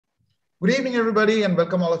Good evening, everybody, and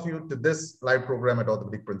welcome all of you to this live program at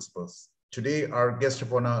Orthopaedic Principles. Today, our guest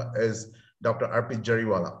of honor is Dr. Arpit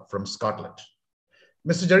Jariwala from Scotland.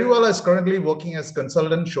 Mr. Jariwala is currently working as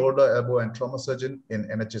consultant shoulder, elbow, and trauma surgeon in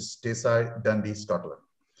NHS Tayside, Dundee, Scotland.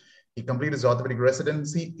 He completed his orthopedic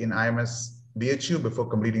residency in IMS BHU before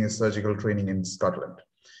completing his surgical training in Scotland.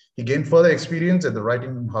 He gained further experience at the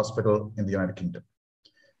Wrighton Hospital in the United Kingdom.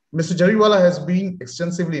 Mr. Jariwala has been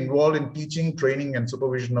extensively involved in teaching, training, and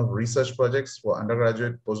supervision of research projects for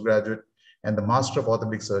undergraduate, postgraduate, and the Master of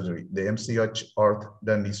Orthopaedic Surgery, the MCH Orth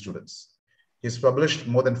Dundee students. He's published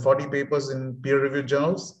more than 40 papers in peer-reviewed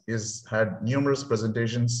journals. He's had numerous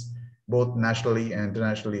presentations, both nationally and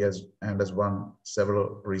internationally, and has won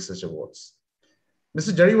several research awards.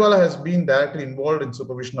 Mr. Jariwala has been directly involved in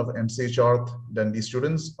supervision of MCH Orth Dundee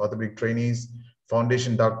students, orthopedic trainees,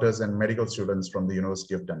 foundation doctors, and medical students from the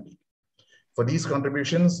University of Dundee. For these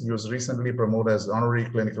contributions, he was recently promoted as honorary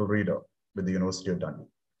clinical reader with the University of Dundee.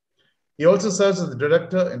 He also serves as the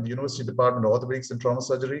director in the University Department of Orthopedics and Trauma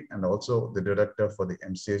Surgery, and also the director for the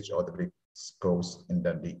MCH Orthopedics course in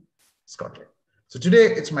Dundee, Scotland. So today,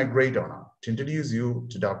 it's my great honor to introduce you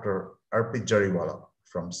to Dr. Arpit Jariwala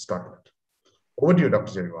from Scotland. Over to you,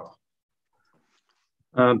 Dr.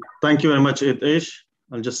 Jariwala. Thank you very much, Hitesh.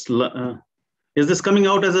 I'll just... is this coming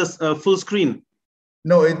out as a full screen?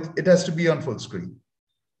 No, it has to be on full screen.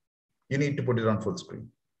 You need to put it on full screen.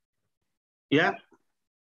 Yeah?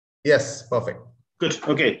 Yes, perfect. Good,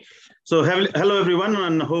 okay. So hello everyone,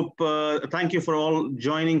 and hope, thank you for all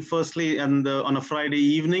joining firstly and on a Friday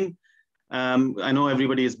evening. I know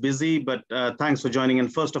everybody is busy, but thanks for joining.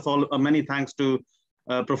 And first of all, many thanks to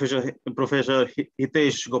Professor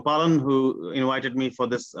Hitesh Gopalan, who invited me for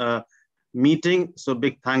this meeting. So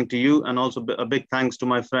big thank to you, and also a big thanks to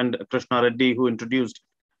my friend Krishna Reddy, who introduced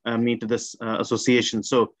me to this association.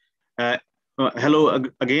 So hello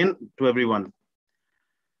again to everyone.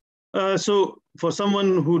 So for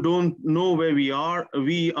someone who don't know where we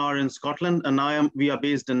are in Scotland, and we are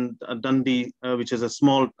based in Dundee, which is a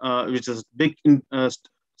small, which is big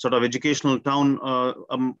sort of educational town,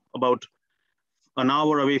 about an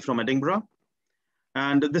hour away from Edinburgh.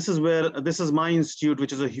 And this is my institute,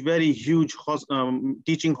 which is a very huge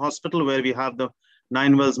teaching hospital, where we have the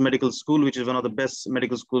Nine Wells Medical School, which is one of the best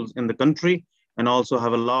medical schools in the country, and also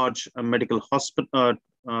have a large medical hospital,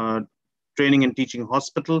 training and teaching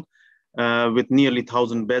hospital with nearly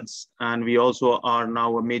 1,000 beds. And we also are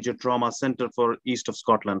now a major trauma center for east of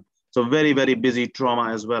Scotland. So very, very busy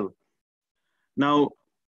trauma as well. Now,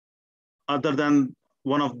 other than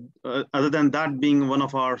that being one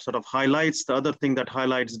of our sort of highlights, the other thing that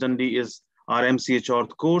highlights Dundee is our MCH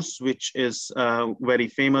Orth course, which is very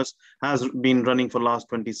famous, has been running for the last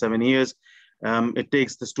 27 years. It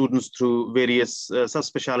takes the students through various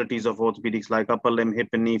subspecialties of orthopedics, like upper limb, hip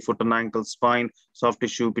and knee, foot and ankle, spine, soft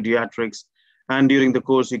tissue, pediatrics. And during the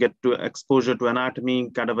course, you get to exposure to anatomy,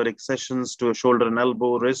 cadaveric sessions, to shoulder and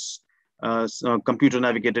elbow, wrists, computer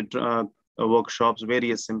navigated workshops,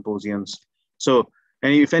 various symposiums. So,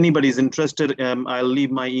 and if anybody is interested, I'll leave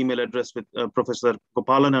my email address with Professor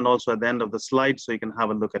Gopalan, and also at the end of the slide, so you can have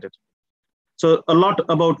a look at it. So a lot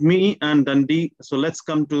about me and Dundee. So let's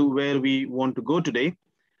come to where we want to go today.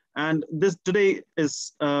 And this today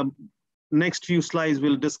is, next few slides,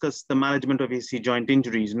 we'll discuss the management of AC joint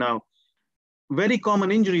injuries. Now, very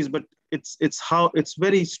common injuries, but it's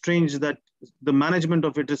very strange that the management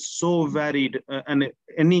of it is so varied, and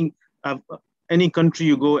any country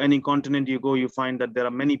you go, any continent you go, you find that there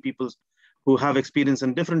are many people who have experience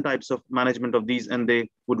in different types of management of these, and they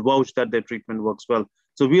would vouch that their treatment works well.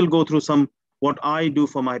 So we'll go through what I do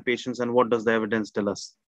for my patients and what does the evidence tell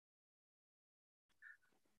us.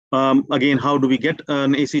 Again, how do we get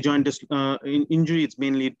an AC joint injury? It's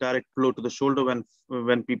mainly direct blow to the shoulder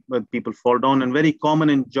when people fall down, and very common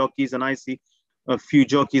in jockeys. And I see a few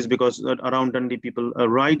jockeys because around Dundee people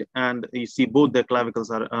ride, and you see both their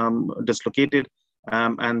clavicles are dislocated,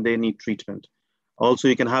 and they need treatment. Also,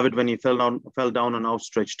 you can have it when you fell down an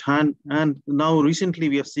outstretched hand. And now recently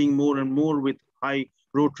we are seeing more and more with high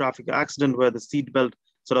road traffic accident, where the seat belt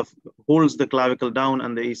sort of holds the clavicle down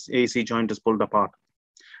and the AC joint is pulled apart.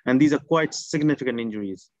 And these are quite significant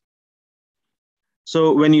injuries.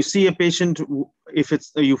 So when you see a patient, if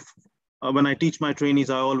it's when I teach my trainees,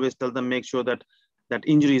 I always tell them, make sure that that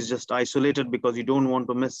injury is just isolated, because you don't want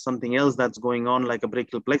to miss something else that's going on, like a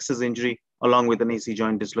brachial plexus injury along with an AC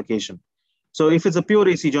joint dislocation. So if it's a pure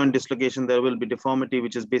AC joint dislocation, there will be deformity,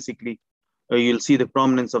 which is basically, you'll see the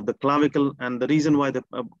prominence of the clavicle. And the reason why the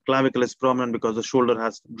clavicle is prominent, because the shoulder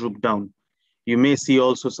has drooped down. You may see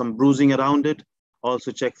also some bruising around it.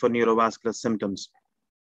 Also check for neurovascular symptoms.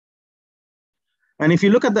 And if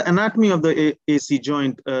you look at the anatomy of the AC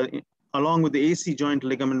joint, along with the AC joint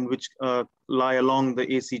ligament, which lie along the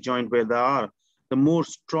AC joint where they are, the more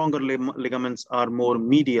stronger ligaments are more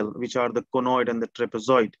medial, which are the conoid and the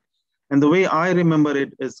trapezoid. And the way I remember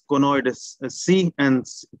it is conoid is C, and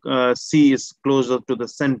C is closer to the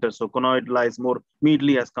center. So conoid lies more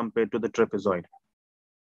medially as compared to the trapezoid.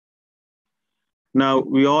 Now,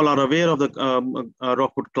 we all are aware of the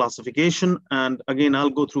Rockwood classification. And again, I'll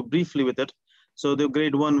go through briefly with it. So the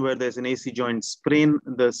grade 1, where there's an AC joint sprain,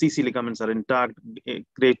 the CC ligaments are intact.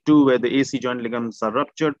 Grade 2, where the AC joint ligaments are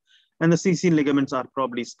ruptured, and the CC ligaments are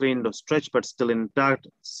probably sprained or stretched, but still intact.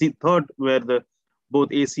 Third, where the both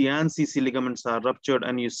AC and CC ligaments are ruptured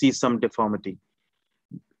and you see some deformity.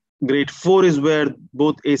 Grade 4 is where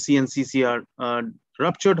both AC and CC are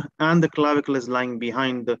ruptured and the clavicle is lying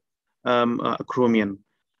behind the acromion.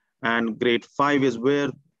 And grade 5 is where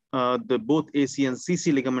both AC and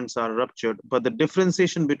CC ligaments are ruptured. But the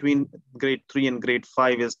differentiation between grade 3 and grade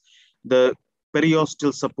 5 is the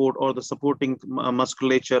periosteal support, or the supporting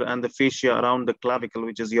musculature and the fascia around the clavicle,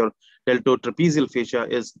 which is your deltotrapezial fascia,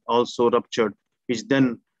 is also ruptured, which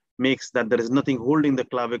then makes that there is nothing holding the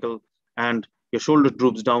clavicle and your shoulder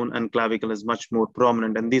droops down and clavicle is much more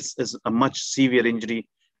prominent. And this is a much severe injury.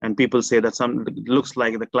 And people say that it looks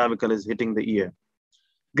like the clavicle is hitting the ear.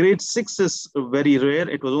 Grade 6 is very rare.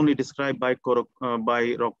 It was only described by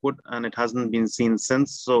Rockwood and it hasn't been seen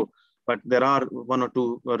since. So, but there are 1 or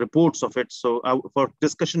 2 reports of it. So for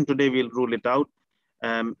discussion today, we'll rule it out.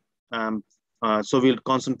 So we'll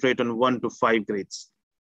concentrate on 1 to 5 grades.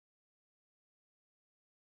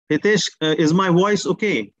 Hitesh, is my voice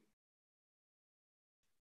okay?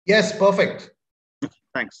 Yes, perfect.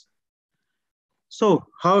 Thanks. So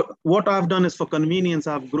what I've done is, for convenience,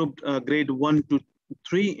 I've grouped grade 1 to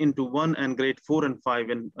 3 into one and grade 4 and 5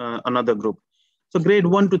 in another group. So grade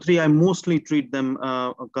 1 to 3, I mostly treat them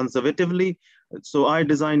conservatively. So I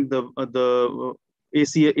designed the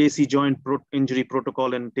AC joint injury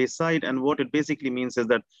protocol in Tayside, and what it basically means is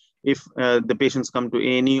that if the patients come to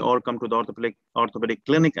A&E or come to the orthopedic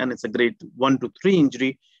clinic and it's a grade 1 to 3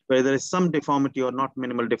 injury, where there is some deformity or not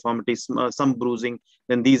minimal deformity, some bruising,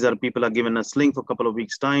 then these are people are given a sling for a couple of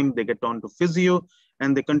weeks time. They get on to physio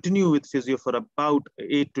and they continue with physio for about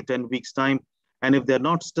 8 to 10 weeks time. And if they're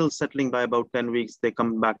not still settling by about 10 weeks, they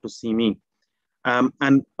come back to see me.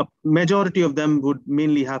 And a majority of them would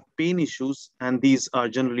mainly have pain issues, and these are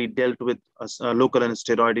generally dealt with as a local and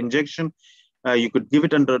steroid injection. You could give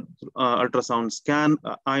it under ultrasound scan.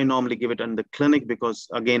 I normally give it under clinic because,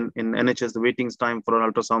 again, in NHS, the waiting time for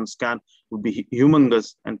an ultrasound scan would be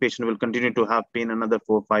humongous, and patient will continue to have pain another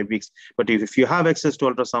 4 or 5 weeks. But if you have access to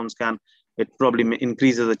ultrasound scan, it probably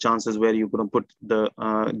increases the chances where you're going to put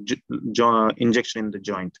the injection in the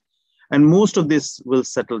joint. And most of this will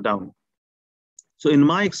settle down. So in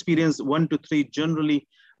my experience, 1 to 3, generally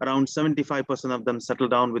around 75% of them settle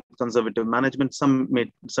down with conservative management. Some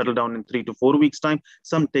may settle down in 3 to 4 weeks time.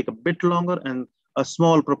 Some take a bit longer, and a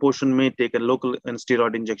small proportion may take a local and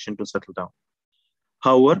steroid injection to settle down.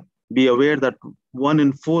 However, be aware that 1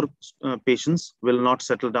 in 4 patients will not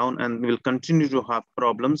settle down and will continue to have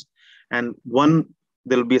problems. And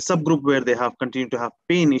there'll be a subgroup where they have continued to have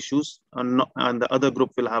pain issues, and the other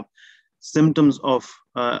group will have symptoms of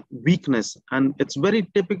weakness. And it's very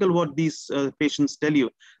typical what these patients tell you,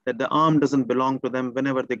 that the arm doesn't belong to them.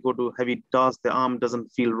 Whenever they go to heavy tasks, the arm doesn't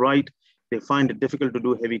feel right. They find it difficult to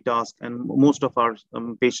do heavy tasks. And most of our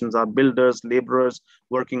patients are builders, laborers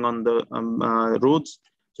working on the roads.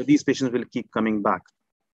 So these patients will keep coming back.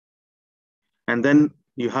 And then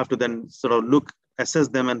you have to then sort of assess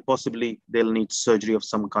them, and possibly they'll need surgery of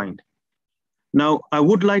some kind. Now, I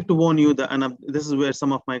would like to warn you that, and this is where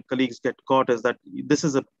some of my colleagues get caught, is that this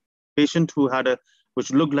is a patient who had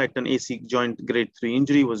which looked like an AC joint grade 3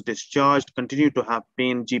 injury, was discharged, continued to have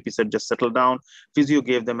pain. GP said, just settle down. Physio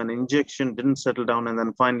gave them an injection, didn't settle down, and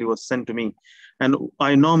then finally was sent to me. And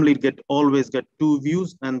I normally always get 2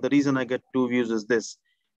 views. And the reason I get 2 views is this,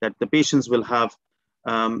 that the patients will have,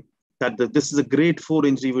 this is a grade 4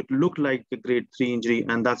 injury, would look like a grade 3 injury,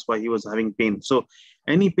 and that's why he was having pain. So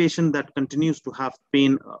any patient that continues to have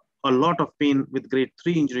pain, a lot of pain with grade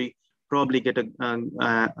 3 injury, probably get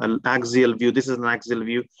an axial view. This is an axial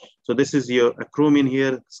view. So this is your acromion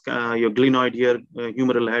here, your glenoid here,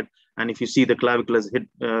 humeral head. And if you see the clavicle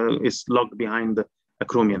is locked behind the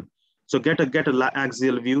acromion. So get an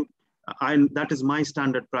axial view. That is my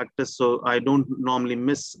standard practice. So I don't normally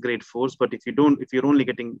miss grade 4s, but if you're only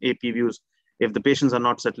getting AP views, if the patients are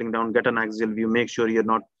not settling down, get an axial view, make sure you're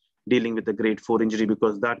not dealing with a grade 4 injury,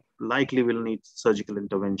 because that likely will need surgical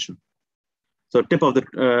intervention. So tip of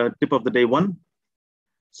the day 1,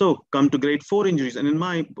 So come to grade 4 injuries. And in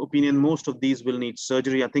my opinion, most of these will need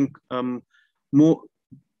surgery. I think more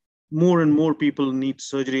and more people need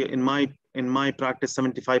surgery. In my practice,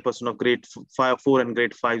 75% of grade 4 and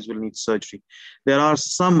grade 5s will need surgery. There are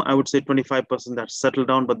some, I would say 25% that settle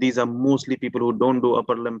down, but these are mostly people who don't do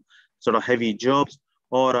upper limb sort of heavy jobs,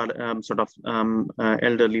 or are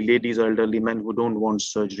elderly ladies or elderly men who don't want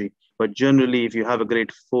surgery. But generally, if you have a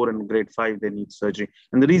grade 4 and grade 5, they need surgery.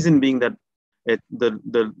 And the reason being that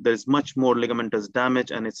there's much more ligamentous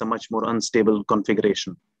damage, and it's a much more unstable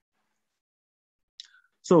configuration.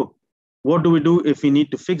 So what do we do if we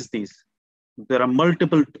need to fix these? There are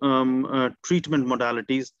multiple treatment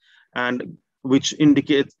modalities, and which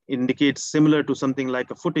indicates similar to something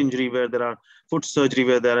like a foot injury, where there are foot surgery,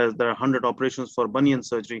 where there are 100 operations for bunion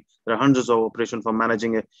surgery. There are hundreds of operations for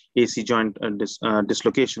managing a AC joint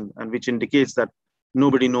dislocation, and which indicates that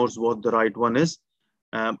nobody knows what the right one is.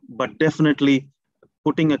 But definitely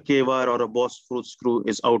putting a K-wire or a boss screw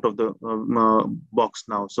is out of the box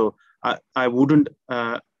now. So I wouldn't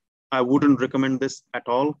recommend this at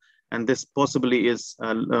all. And this possibly is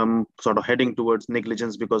sort of heading towards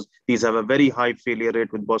negligence, because these have a very high failure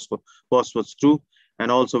rate with boss screw. And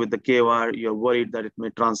also with the K-wire, you're worried that it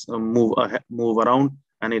may move around,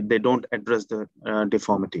 and they don't address the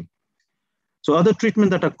deformity. So other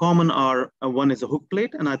treatment that are common are, one is a hook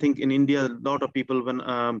plate. And I think in India, a lot of people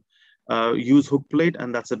use hook plate,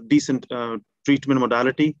 and that's a decent treatment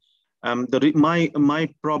modality. My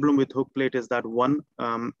problem with hook plate is that one,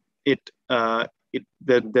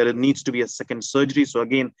 there needs to be a second surgery. So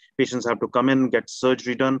again, patients have to come in, get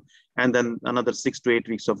surgery done, and then another 6 to 8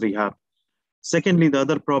 weeks of rehab. Secondly, the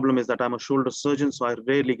other problem is that I'm a shoulder surgeon, so I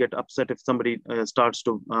rarely get upset if somebody starts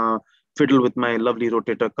to fiddle with my lovely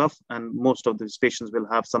rotator cuff, and most of these patients will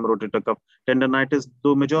have some rotator cuff tendonitis,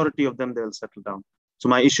 though majority of them, they'll settle down. So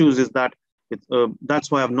my issues is that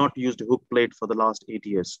that's why I've not used a hook plate for the last 8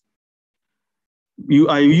 years.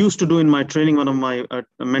 I used to do in my training, one of my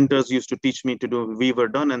mentors used to teach me to do Weaver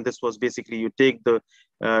done, and this was basically you take the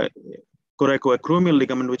coracoacromial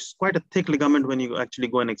ligament, which is quite a thick ligament when you actually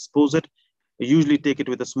go and expose it. You usually take it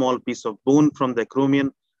with a small piece of bone from the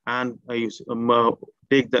acromion, and you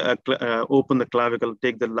take the open the clavicle,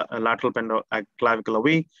 take the lateral clavicle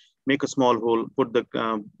away, make a small hole, put the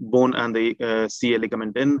bone and the CA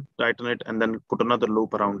ligament in, tighten it, and then put another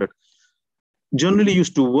loop around it. Generally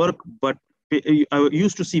used to work, but I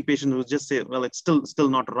used to see patients who just say, well, it's still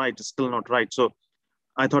not right, it's still not right. So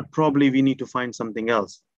I thought probably we need to find something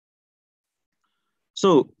else.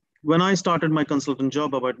 So when I started my consultant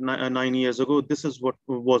job about 9 years ago, this is what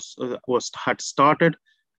had started,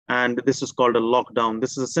 and this is called a lockdown.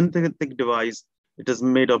 This is a synthetic device. It is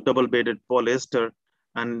made of double-beaded polyester,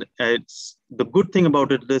 and the good thing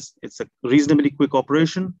about it is it's a reasonably quick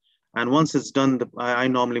operation. And once it's done, I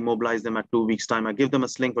normally mobilize them at 2 weeks' time. I give them a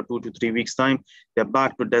sling for 2 to 3 weeks' time. They're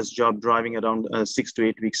back to desk job driving around 6 to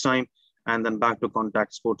 8 weeks' time, and then back to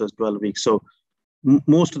contact sport as 12 weeks. So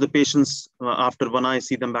most of the patients, when I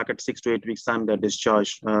see them back at 6 to 8 weeks' time, they're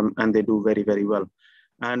discharged, and they do very, very well.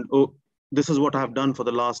 And this is what I've done for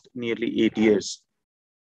the last nearly 8 years.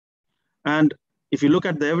 And if you look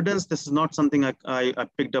at the evidence, this is not something I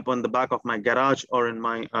picked up on the back of my garage or in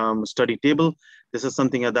my study table. This is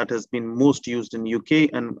something that has been most used in UK.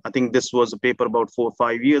 And I think this was a paper about 4 or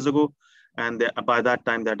 5 years ago. And by that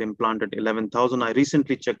time, they had implanted 11,000. I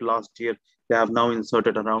recently checked last year. They have now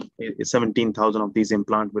inserted around 17,000 of these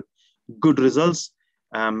implants with good results.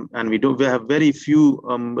 And we have very few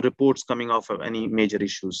reports coming off of any major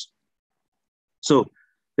issues. So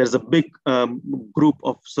there's a big group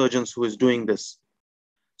of surgeons who is doing this.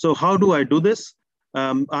 So how do I do this?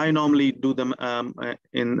 I normally do them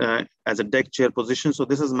as a deck chair position. So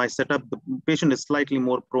this is my setup. The patient is slightly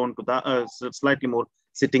more prone to that, slightly more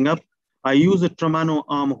sitting up. I use a Tremano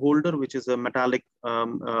arm holder, which is a metallic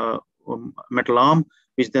metal arm,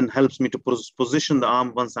 which then helps me to position the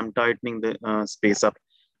arm once I'm tightening the space up.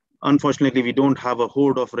 Unfortunately, we don't have a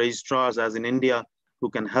horde of registrars as in India who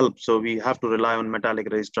can help. So we have to rely on metallic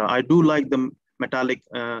registrar. I do like the metallic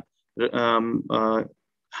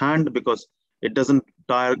hand because it doesn't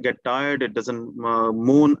get tired, it doesn't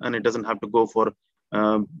moan, and it doesn't have to go for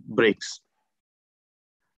breaks.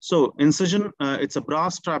 So incision, it's a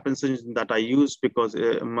brass strap incision that I use because,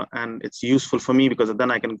 and it's useful for me because then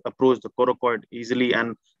I can approach the coracoid easily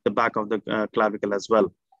and the back of the clavicle as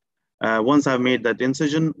well. Once I've made that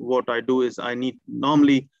incision, what I do is I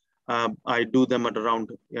do them at around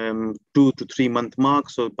 2 to 3 month mark.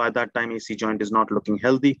 So by that time, AC joint is not looking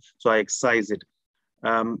healthy. So I excise it.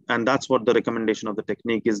 And that's what the recommendation of the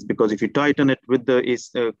technique is, because if you tighten it with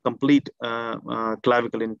the complete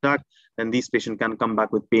clavicle intact, then these patients can come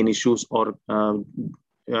back with pain issues or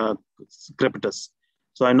crepitus.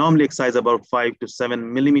 So I normally excise about 5 to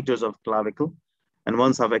 7 millimeters of clavicle. And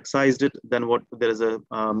once I've excised it, then there is a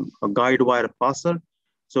guide wire passer.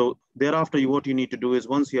 So thereafter, what you need to do is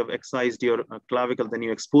once you have excised your clavicle, then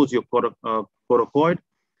you expose your coracoid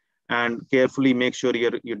and carefully make sure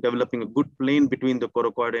you're developing a good plane between the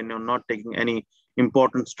coracoid and you're not taking any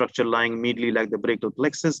important structure lying immediately like the brachial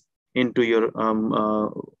plexus into your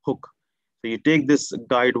hook. So you take this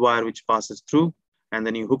guide wire which passes through and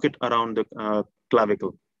then you hook it around the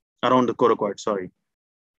clavicle, around the coracoid, sorry.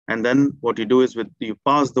 And then what you do is you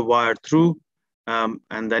pass the wire through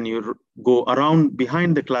and then you go around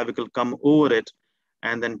behind the clavicle, come over it,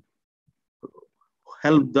 and then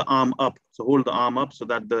help the arm up. So hold the arm up so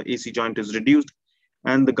that the AC joint is reduced.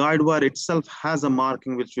 And the guide wire itself has a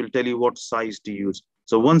marking which will tell you what size to use.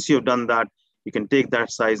 So once you've done that, you can take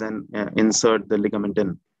that size and insert the ligament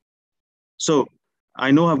in. So I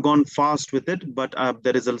know I've gone fast with it, but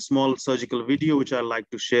there is a small surgical video which I'd like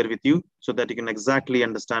to share with you so that you can exactly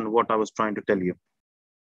understand what I was trying to tell you.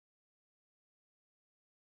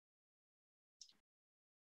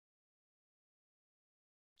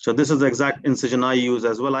 So this is the exact incision I use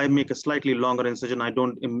as well. I make a slightly longer incision. I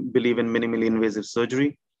don't believe in minimally invasive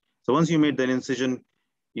surgery. So once you made the incision,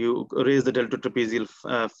 you raise the deltotrapezial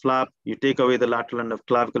flap, you take away the lateral end of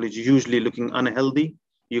clavicle, which is usually looking unhealthy.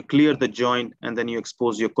 You clear the joint and then you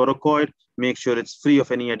expose your coracoid, make sure it's free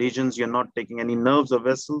of any adhesions. You're not taking any nerves or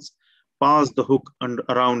vessels, pass the hook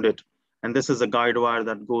around it. And this is a guide wire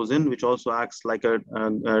that goes in, which also acts like a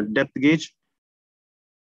depth gauge.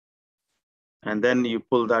 And then you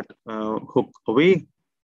pull that hook away.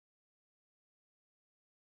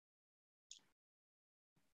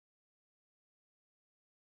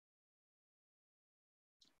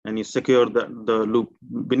 And you secure the loop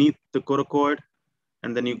beneath the coracoid.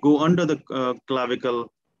 And then you go under the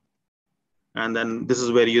clavicle. And then this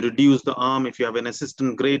is where you reduce the arm. If you have an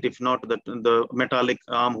assistant, great. If not, the metallic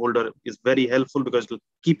arm holder is very helpful because it'll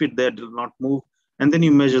keep it there, it will not move. And then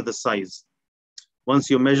you measure the size. Once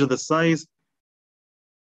you measure the size,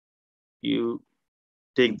 you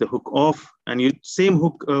take the hook off, and same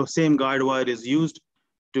guide wire is used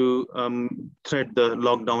to thread the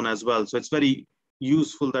lockdown as well. So it's very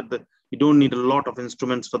useful that you don't need a lot of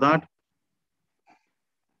instruments for that.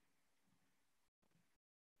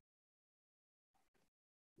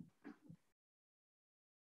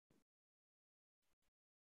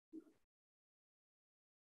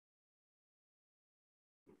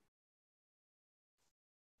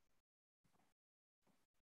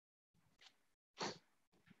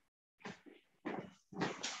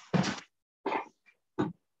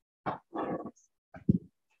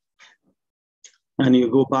 And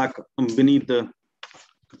you go back beneath the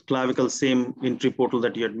clavicle, same entry portal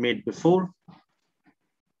that you had made before.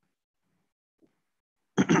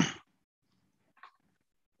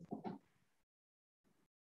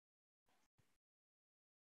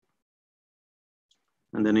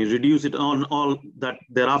 And then you reduce it on. All that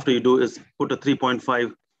thereafter you do is put a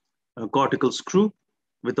 3.5 cortical screw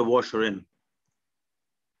with a washer in.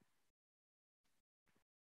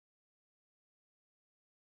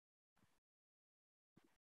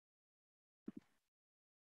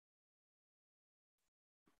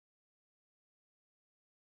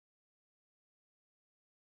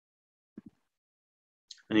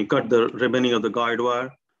 And you cut the ribboning of the guide wire.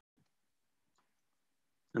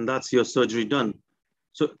 And that's your surgery done.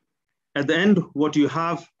 So at the end, what you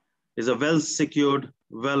have is a well-secured,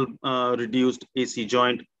 well-reduced AC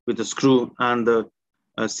joint with a screw and the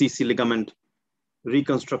CC ligament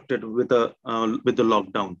reconstructed with the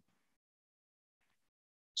lockdown.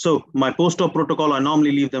 So my post-op protocol, I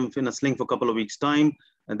normally leave them in a sling for a couple of weeks' time.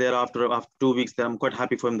 And thereafter, after 2 weeks, I'm quite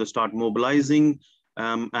happy for them to start mobilizing.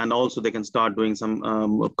 And also they can start doing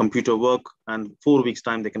some computer work. And 4 weeks'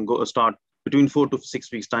 time, they can start between 4 to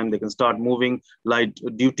 6 weeks' time, they can start moving light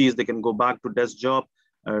duties. They can go back to desk job,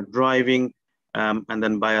 driving. And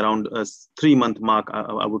then by around a 3-month mark,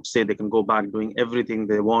 I would say they can go back doing everything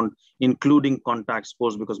they want, including contact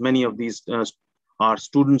sports, because many of these are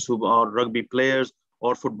students who are rugby players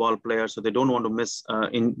or football players. So they don't want to miss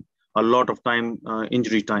in a lot of time,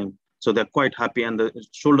 injury time. So they're quite happy and the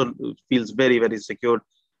shoulder feels very, very secured.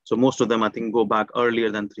 So most of them, I think, go back earlier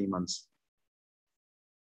than 3 months.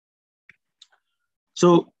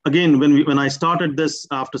 So again, when I started this,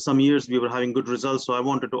 after some years, we were having good results. So I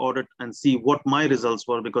wanted to audit and see what my results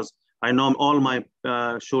were, because I know all my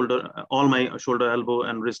shoulder, elbow,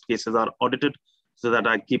 and wrist cases are audited, so that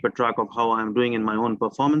I keep a track of how I'm doing in my own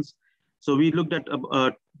performance. So we looked at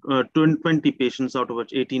 20 patients, out of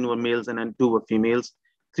which 18 were males and then 2 were females.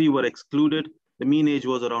 3 were excluded. The mean age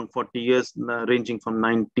was around 40 years, ranging from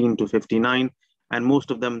 19 to 59. And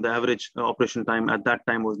most of them, the average operation time at that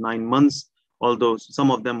time was 9 months, although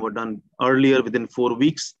some of them were done earlier within 4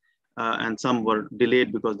 weeks, and some were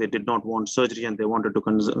delayed because they did not want surgery and they wanted to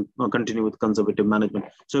continue with conservative management.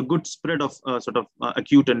 So a good spread of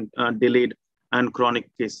acute and delayed and chronic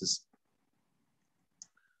cases.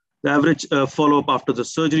 The average follow-up after the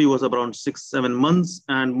surgery was around 6-7 months,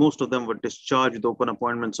 and most of them were discharged with open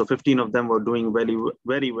appointments. So 15 of them were doing very,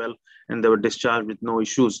 very well, and they were discharged with no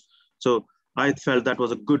issues. So I felt that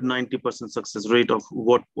was a good 90% success rate of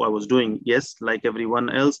what I was doing. Yes, like everyone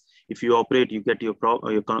else, if you operate, you get your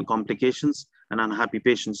complications and unhappy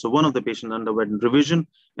patients. So one of the patients underwent revision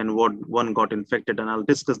and one got infected, and I'll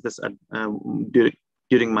discuss this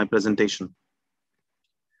during my presentation.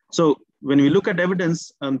 So when we look at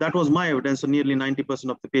evidence, that was my evidence. So nearly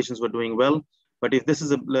 90% of the patients were doing well. But if this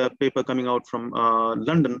is a paper coming out from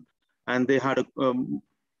London, and they had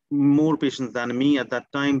more patients than me at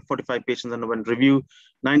that time, 45 patients underwent review,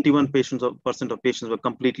 91% of patients were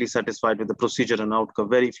completely satisfied with the procedure and outcome.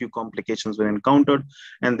 Very few complications were encountered,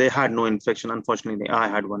 and they had no infection. Unfortunately, I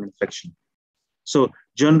had one infection. So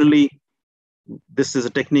generally, this is a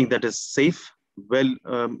technique that is safe. Well,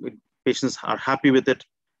 patients are happy with it,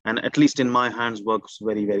 and at least in my hands works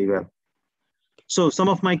very, very well. So some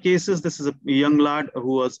of my cases, this is a young lad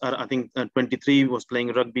who was, I think 23, was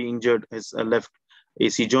playing rugby, injured his left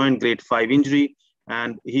AC joint, grade 5 injury.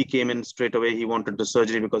 And he came in straight away. He wanted the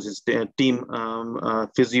surgery because his team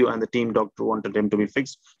physio and the team doctor wanted him to be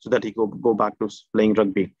fixed so that he could go back to playing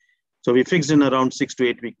rugby. So we fixed in around 6 to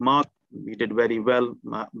 8 week mark. We did very well,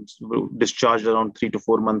 discharged around 3 to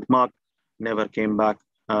 4 month mark, never came back.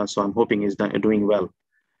 So I'm hoping he's doing well.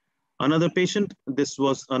 Another patient, this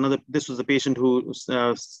was a patient who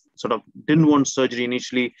sort of didn't want surgery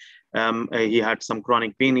initially. He had some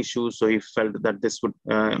chronic pain issues, so he felt that this would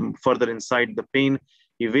further incite the pain.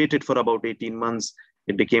 He waited for about 18 months.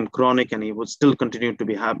 It became chronic, and he would still continue to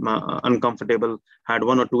be uncomfortable. Had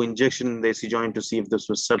 1 or 2 injections in the AC joint to see if this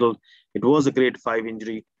was settled. It was a grade 5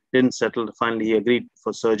 injury, didn't settle. Finally, he agreed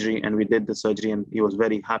for surgery, and we did the surgery, and he was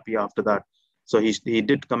very happy after that. So he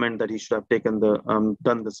did comment that he should have taken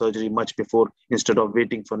done the surgery much before, instead of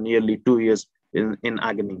waiting for nearly 2 years in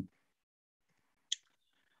agony.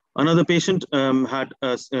 Another patient had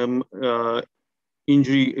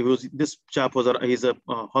injury. This chap he's a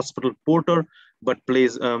hospital porter, but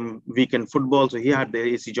plays weekend football. So he had the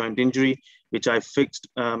AC joint injury, which I fixed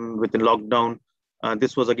within lockdown.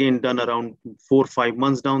 This was again done around 4 or 5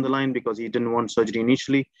 months down the line because he didn't want surgery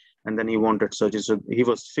initially, and then he wanted surgery. So he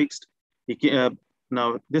was fixed.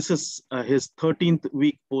 Now, this is his 13th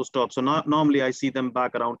week post-op. So normally I see them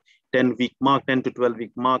back around 10 to 12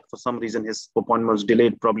 week mark. For some reason, his appointment was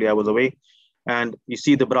delayed. Probably I was away. And you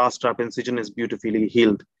see the brass strap incision is beautifully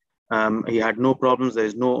healed. He had no problems. There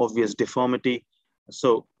is no obvious deformity.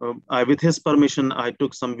 So with his permission, I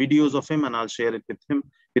took some videos of him, and I'll share it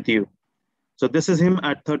with you. So this is him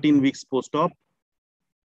at 13 weeks post-op.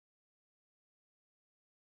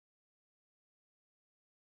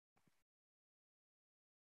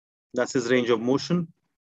 That's his range of motion.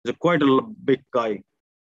 He's quite a big guy.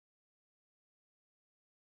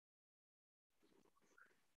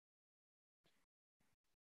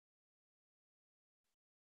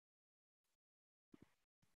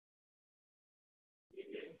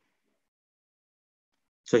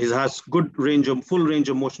 So he has good full range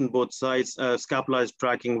of motion both sides. Scapula is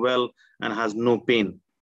tracking well and has no pain.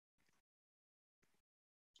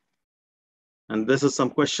 And this is some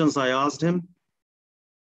questions I asked him.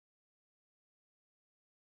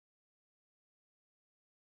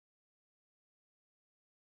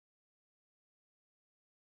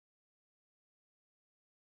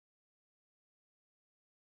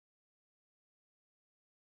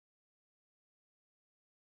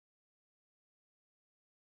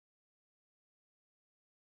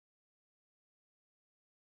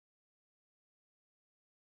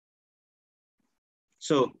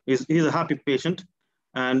 So he's a happy patient.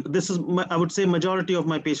 And this is, I would say, majority of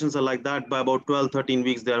my patients are like that. By about 12, 13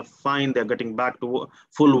 weeks, they're fine. They're getting back to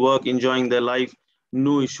full work, enjoying their life.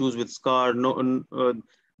 No issues with scar.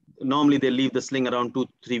 Normally they leave the sling around 2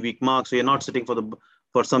 to 3 week mark. So you're not sitting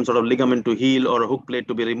for some sort of ligament to heal or a hook plate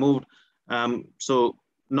to be removed. So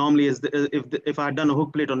normally if I had done a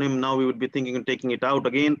hook plate on him, now we would be thinking of taking it out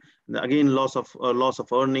again. Again, loss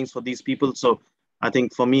of earnings for these people. So I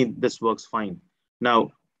think for me, this works fine.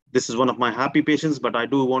 Now, this is one of my happy patients, but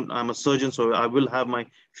I'm a surgeon, so I will have my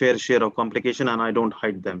fair share of complication, and I don't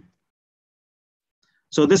hide them.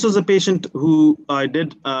 So this was a patient who I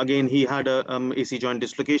did, again, he had a AC joint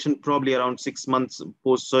dislocation, probably around 6 months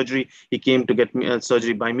post-surgery. He came to get me,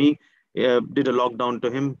 surgery by me, did a lockdown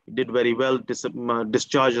to him, he did very well,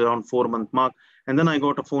 discharged around 4-month mark. And then I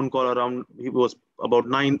got a phone call around, he was about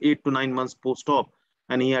 8 to 9 months post-op.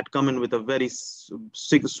 And he had come in with a very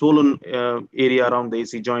swollen area around the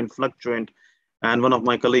AC joint, fluctuant. And one of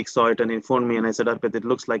my colleagues saw it and informed me, and I said, Arpit, it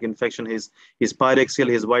looks like infection. His pyrexial,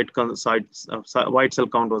 his white cell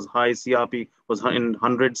count was high, CRP was in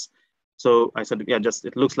hundreds. So I said, yeah,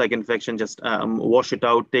 it looks like infection. Just wash it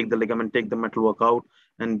out, take the ligament, take the metalwork out,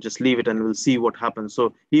 and just leave it, and we'll see what happens.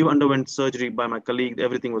 So he underwent surgery by my colleague.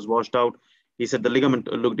 Everything was washed out. He said the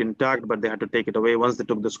ligament looked intact, but they had to take it away. Once they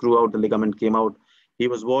took the screw out, the ligament came out. He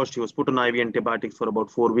was washed, he was put on IV antibiotics for about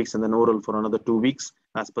 4 weeks and then oral for another 2 weeks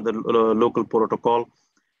as per the local protocol.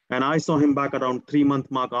 And I saw him back around 3-month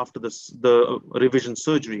mark after the revision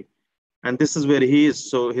surgery. And this is where he is.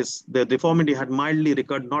 So the deformity had mildly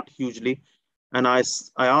recurred, not hugely. And I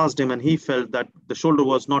asked him, and he felt that the shoulder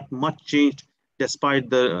was not much changed despite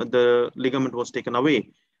the ligament was taken away.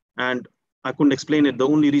 And I couldn't explain it. The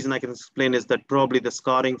only reason I can explain is that probably the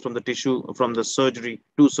scarring from the tissue, from the surgery,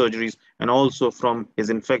 2 surgeries, and also from his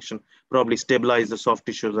infection, probably stabilized the soft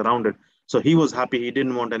tissues around it. So he was happy. He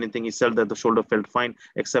didn't want anything. He said that the shoulder felt fine,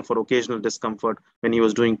 except for occasional discomfort when he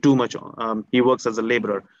was doing too much. He works as a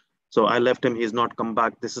laborer. So I left him. He's not come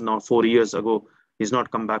back. This is now 4 years ago. He's not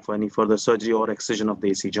come back for any further surgery or excision of the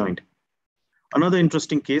AC joint. Another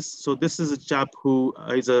interesting case. So this is a chap who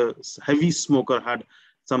is a heavy smoker,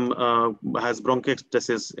 has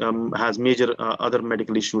bronchiectasis, has major other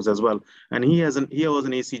medical issues as well, and he was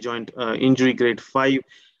an AC joint injury grade 5,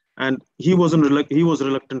 and he was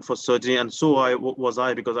reluctant for surgery, and so was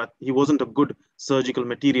I, because he wasn't a good surgical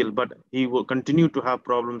material, but he will continue to have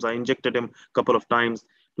problems. I injected him a couple of times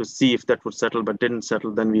to see if that would settle, but didn't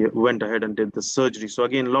settle. Then we went ahead and did the surgery. So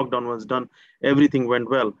again, lockdown was done, everything went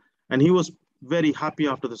well, and he was very happy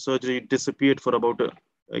after the surgery. It disappeared for about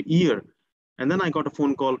a year. And then I got a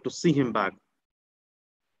phone call to see him back.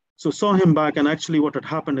 So saw him back, and actually what had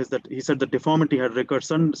happened is that he said the deformity had recurred.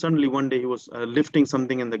 Suddenly one day he was lifting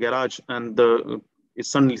something in the garage, and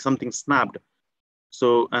suddenly something snapped.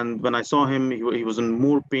 So, and when I saw him, he was in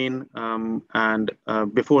more pain. And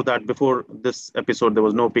before this episode, there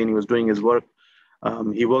was no pain. He was doing his work.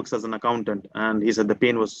 He works as an accountant, and he said the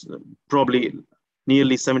pain was probably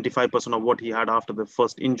nearly 75% of what he had after the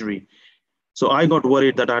first injury. So I got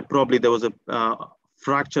worried that there was a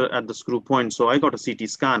fracture at the screw point. So I got a CT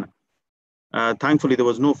scan. Thankfully, there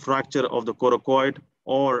was no fracture of the coracoid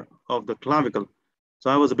or of the clavicle. So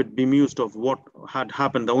I was a bit bemused of what had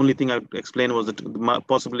happened. The only thing I explained was that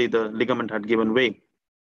possibly the ligament had given way.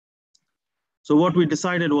 So what we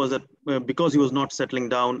decided was that because he was not settling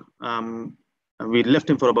down, we left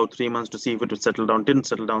him for about 3 months to see if it would settle down. Didn't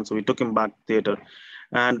settle down, so we took him back to theater.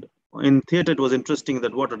 And in theater, it was interesting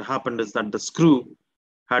that what had happened is that the screw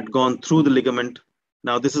had gone through the ligament.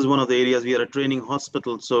 Now, this is one of the areas, we are a training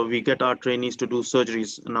hospital, so we get our trainees to do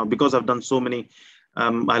surgeries. Now, because I've done so many,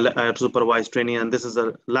 I have supervised training, and this is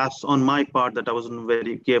a lapse on my part that I wasn't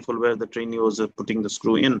very careful where the trainee was putting the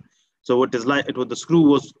screw in. So what is like, the screw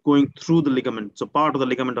was going through the ligament. So part of the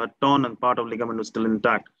ligament had torn and part of the ligament was still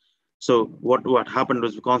intact. So what happened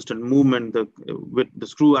was constant movement. The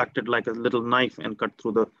screw acted like a little knife and cut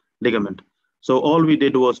through the ligament. So all we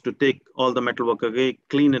did was to take all the metalwork away,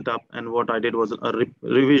 clean it up, and what I did was a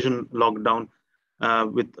revision lockdown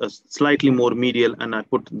with a slightly more medial, and I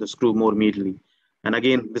put the screw more medially. And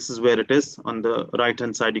again, this is where it is. On the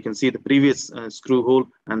right-hand side, you can see the previous screw hole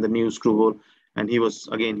and the new screw hole. And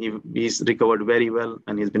he's recovered very well,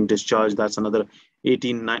 and he's been discharged. That's another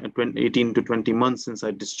 18 to 20 months since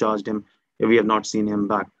I discharged him. We have not seen him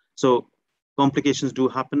back. So complications do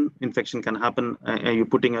happen. Infection can happen. You're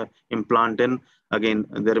putting an implant in. Again,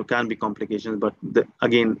 there can be complications, but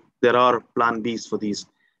again, there are plan Bs for these.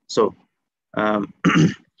 So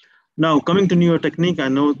now coming to newer technique, I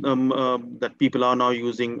know that people are now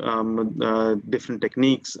using different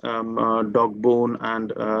techniques, dog bone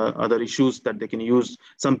and other issues that they can use.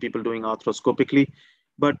 Some people doing arthroscopically,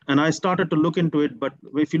 and I started to look into it. But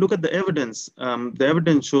if you look at the evidence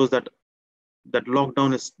shows that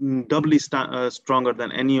lockdown is doubly stronger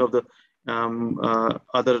than any of the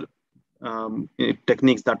other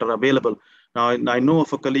techniques that are available. Now, I know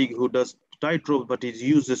of a colleague who does tightrope, but he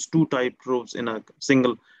uses 2 tightropes in a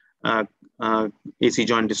single AC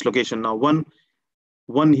joint dislocation. Now,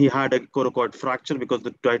 one he had a coracoid fracture because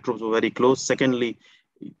the tightropes were very close. Secondly,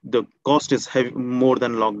 the cost is more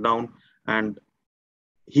than lockdown, and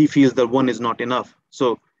he feels that one is not enough.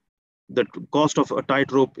 So the cost of a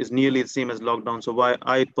tight rope is nearly the same as lockdown. So why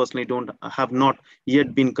I personally have not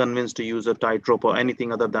yet been convinced to use a tight rope or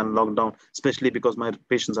anything other than lockdown, especially because my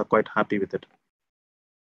patients are quite happy with it.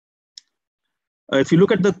 If you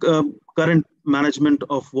look at the current management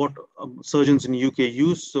of what surgeons in UK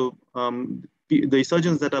use, so the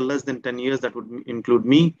surgeons that are less than 10 years, that would include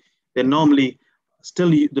me, they normally still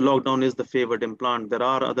the lockdown is the favored implant. There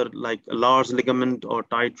are other like a large ligament or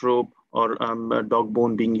tight rope or dog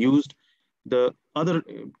bone being used. The other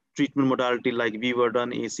treatment modality like Weaver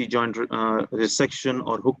done, AC joint resection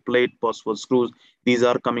or hook plate, possible screws, these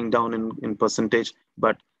are coming down in percentage,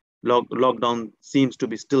 but lockdown seems to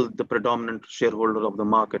be still the predominant shareholder of the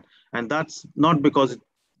market. And that's not because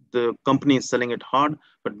the company is selling it hard,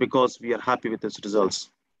 but because we are happy with its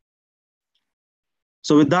results.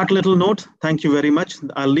 So with that little note, thank you very much.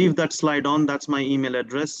 I'll leave that slide on. That's my email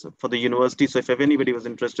address for the university. So if anybody was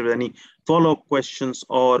interested in any follow-up questions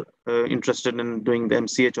or interested in doing the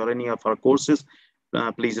MCH or any of our courses,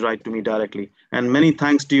 please write to me directly. And many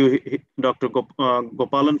thanks to you, Dr.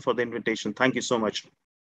 Gopalan, for the invitation. Thank you so much.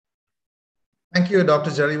 Thank you, Dr.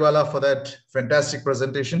 Jariwala, for that fantastic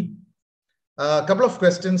presentation. A couple of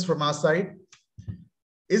questions from our side.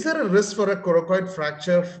 Is there a risk for a coracoid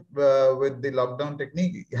fracture with the lockdown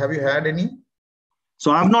technique? Have you had any?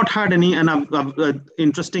 So I've not had any, and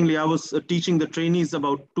interestingly, I was teaching the trainees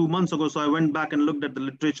about 2 months ago, so I went back and looked at the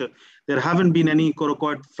literature. There haven't been any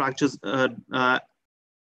coracoid fractures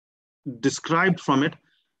described from it.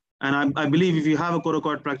 And I believe if you have a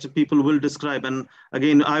coracoid fracture, people will describe. And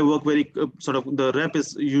again, I work very sort of, the rep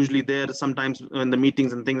is usually there sometimes in the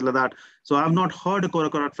meetings and things like that. So I've not heard a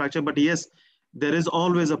coracoid fracture, but yes, there is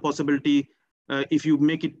always a possibility if you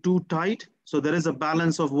make it too tight. So there is a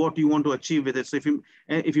balance of what you want to achieve with it. So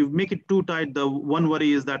if you make it too tight, the one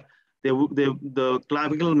worry is that the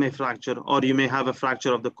clavicle may fracture, or you may have a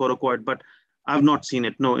fracture of the coracoid, but I've not seen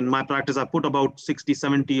it. No, in my practice, I put about 60,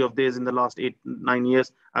 70 of these in the last 8, 9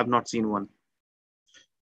 years. I've not seen one.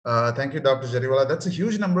 Thank you, Dr. Jariwala. That's a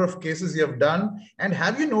huge number of cases you have done. And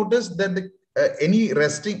have you noticed that any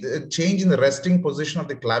resting change in the resting position of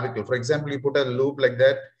the clavicle? For example, you put a loop like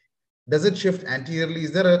that. Does it shift anteriorly?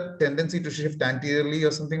 Is there a tendency to shift anteriorly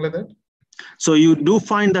or something like that? So you do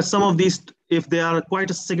find that some of these, if they are quite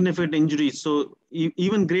a significant injury, so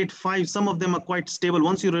even grade 5, some of them are quite stable.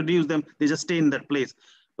 Once you reduce them, they just stay in that place.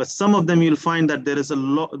 But some of them you'll find that there is a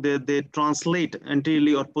lot, they translate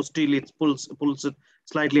anteriorly or posteriorly, it pulls it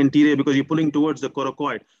slightly anterior because you're pulling towards the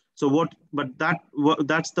coracoid. So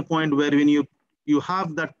that's the point where when you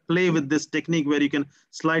have that play with this technique where you can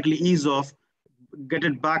slightly ease off, get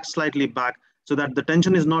it back slightly back, so that the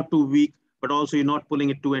tension is not too weak, but also you're not pulling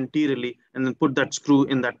it too anteriorly, and then put that screw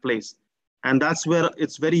in that place. And that's where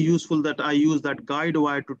it's very useful that I use that guide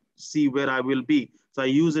wire to see where I will be. So I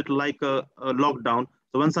use it like a lockdown.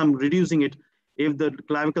 So once I'm reducing it, if the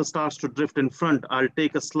clavicle starts to drift in front, I'll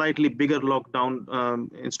take a slightly bigger lockdown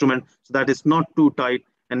instrument so that it's not too tight,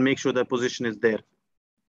 and make sure the position is there.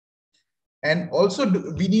 And also,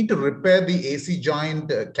 we need to repair the AC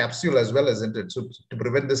joint capsule as well, isn't it? So to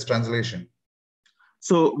prevent this translation.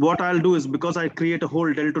 So what I'll do is, because I create a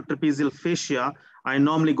whole deltotrapezial fascia, I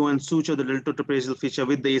normally go and suture the deltotrapezial fascia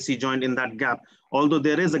with the AC joint in that gap. Although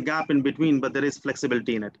there is a gap in between, but there is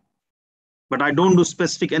flexibility in it. But I don't do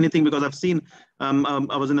specific anything, because I've seen,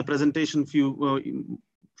 I was in a presentation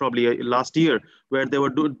probably last year, where they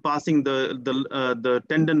were passing the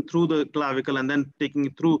tendon through the clavicle and then taking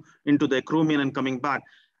it through into the acromion and coming back.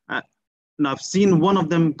 Now I've seen one of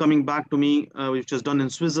them coming back to me, which was done in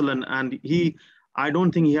Switzerland, and I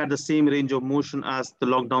don't think he had the same range of motion as the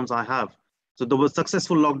lockdowns I have. So there were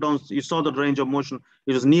successful lockdowns. You saw the range of motion.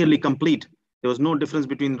 It was nearly complete. There was no difference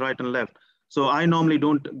between right and left. So I normally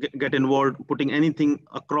don't get involved putting anything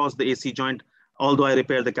across the AC joint, although I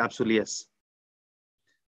repair the capsule, yes.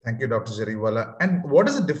 Thank you, Dr. Jariwala. And what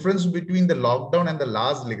is the difference between the lockdown and the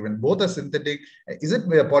large ligament? Both are synthetic. Is it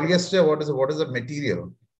polyester? What is the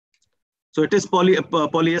material? So it is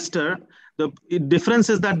polyester. The difference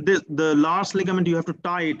is that the large ligament, you have to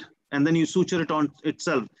tie it and then you suture it on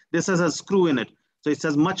itself. This has a screw in it. So it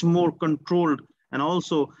has much more controlled. And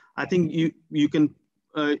also, I think you can,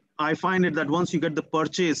 I find it that once you get the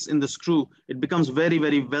purchase in the screw, it becomes very,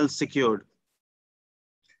 very well secured.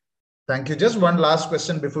 Thank you. Just one last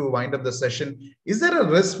question before we wind up the session. Is there a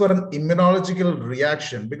risk for an immunological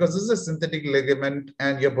reaction? Because this is a synthetic ligament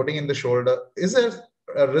and you're putting in the shoulder. Is there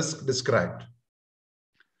a risk described?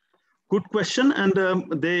 Good question. And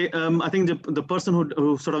I think the person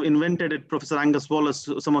who sort of invented it, Professor Angus Wallace,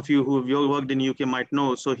 some of you who have worked in UK might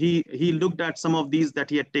know. So he looked at some of these that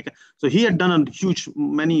he had taken. So he had done a huge,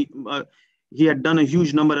 he had done a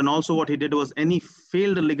huge number. And also what he did was any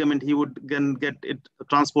failed ligament, he would then get it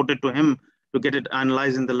transported to him to get it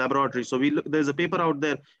analyzed in the laboratory. So there's a paper out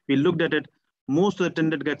there. We looked at it. Most of the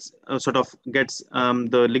tendon gets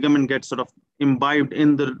the ligament gets sort of imbibed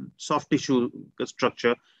in the soft tissue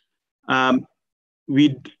structure. There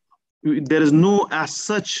is no as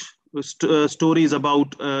such stories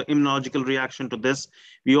about immunological reaction to this.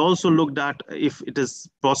 We also looked at if it is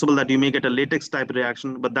possible that you may get a latex type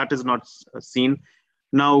reaction, but that is not seen.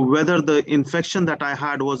 Now, whether the infection that I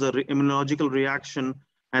had was an immunological reaction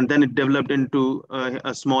and then it developed into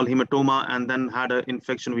a small hematoma and then had an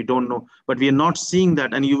infection, we don't know. But we are not seeing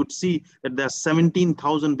that. And you would see that there's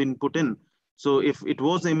 17,000 been put in. So if it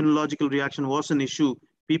was an immunological reaction was an issue,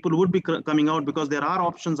 people would be coming out because there are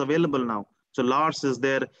options available now. So Lars is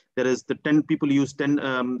there. There is the 10 people use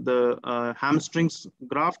hamstrings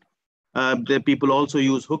graft. The people also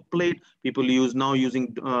use hook plate. People use now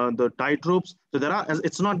using the tight ropes. So there are.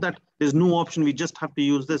 It's not that there's no option. We just have to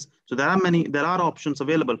use this. So there are options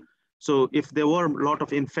available. So if there were a lot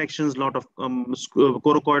of infections, a lot of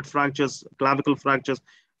coracoid fractures, clavicle fractures,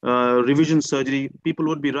 revision surgery, people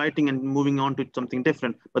would be writing and moving on to something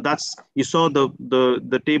different. But that's, you saw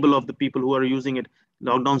the table of the people who are using it.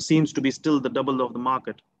 Lockdown seems to be still the double of the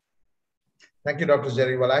market. Thank you, Dr.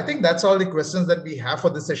 Jariwala. I think that's all the questions that we have for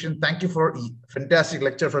this session. Thank you for a fantastic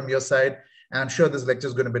lecture from your side. And I'm sure this lecture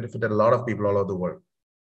is going to benefit a lot of people all over the world.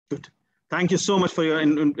 Good. Thank you so much for your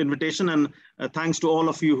invitation, and thanks to all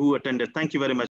of you who attended. Thank you very much.